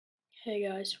Hey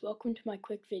guys, welcome to my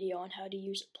quick video on how to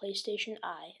use a PlayStation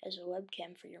Eye as a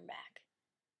webcam for your Mac.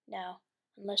 Now,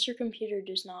 unless your computer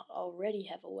does not already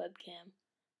have a webcam,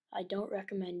 I don't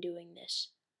recommend doing this,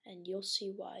 and you'll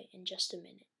see why in just a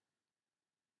minute.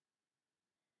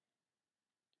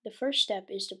 The first step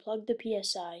is to plug the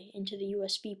PSI into the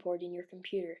USB port in your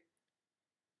computer.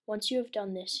 Once you have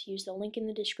done this, use the link in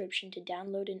the description to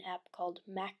download an app called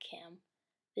MacCam.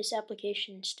 This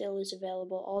application still is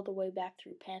available all the way back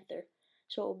through Panther,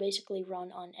 so it will basically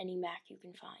run on any Mac you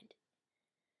can find.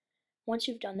 Once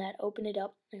you've done that, open it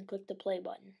up and click the play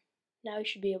button. Now you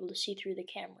should be able to see through the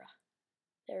camera.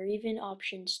 There are even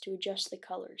options to adjust the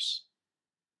colors.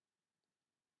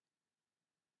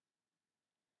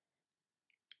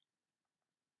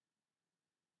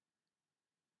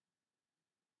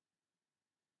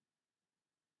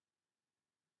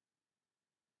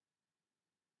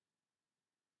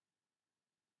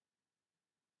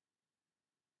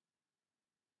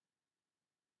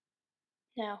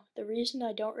 Now, the reason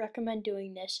I don't recommend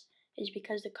doing this is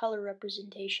because the color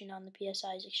representation on the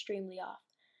PSI is extremely off.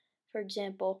 For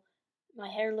example, my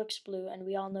hair looks blue, and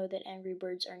we all know that Angry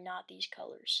Birds are not these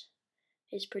colors.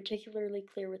 It's particularly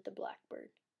clear with the blackbird.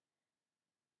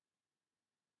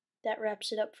 That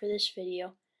wraps it up for this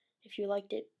video. If you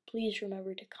liked it, please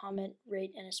remember to comment,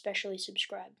 rate, and especially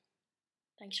subscribe.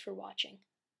 Thanks for watching.